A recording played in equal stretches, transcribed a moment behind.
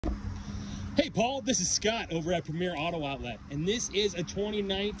Hey Paul, this is Scott over at Premier Auto Outlet, and this is a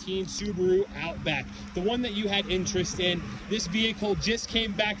 2019 Subaru Outback, the one that you had interest in. This vehicle just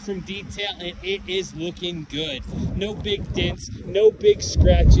came back from detail and it is looking good. No big dents, no big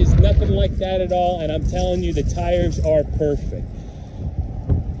scratches, nothing like that at all, and I'm telling you the tires are perfect.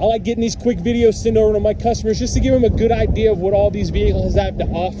 I like getting these quick videos sent over to my customers just to give them a good idea of what all these vehicles have to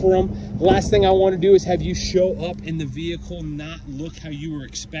offer them. The last thing I want to do is have you show up in the vehicle not look how you were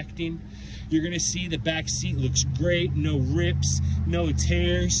expecting. You're going to see the back seat looks great, no rips, no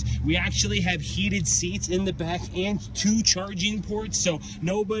tears. We actually have heated seats in the back and 2 charging ports, so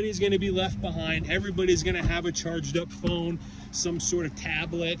nobody's going to be left behind. Everybody's going to have a charged up phone, some sort of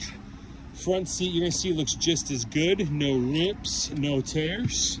tablet. Front seat, you're gonna see, looks just as good. No rips, no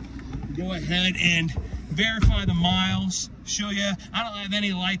tears. Go ahead and verify the miles. Show you, I don't have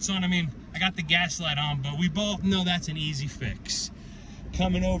any lights on. I mean, I got the gas light on, but we both know that's an easy fix.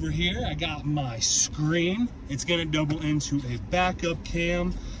 Coming over here, I got my screen. It's gonna double into a backup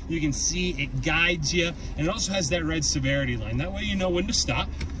cam. You can see it guides you, and it also has that red severity line. That way you know when to stop.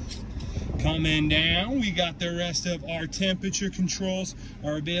 Coming down, we got the rest of our temperature controls,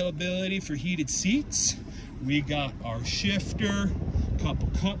 our availability for heated seats. We got our shifter, couple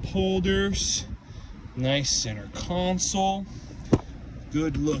cup holders, nice center console,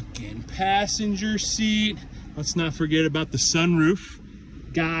 good looking passenger seat. Let's not forget about the sunroof.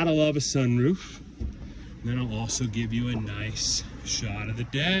 Gotta love a sunroof. And then I'll also give you a nice shot of the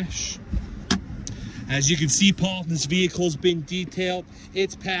dash. As you can see, Paul, this vehicle's been detailed.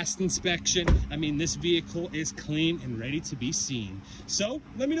 It's passed inspection. I mean, this vehicle is clean and ready to be seen. So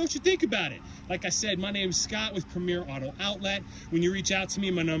let me know what you think about it. Like I said, my name is Scott with Premier Auto Outlet. When you reach out to me,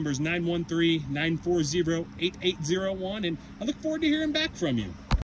 my number is 913-940-8801, and I look forward to hearing back from you.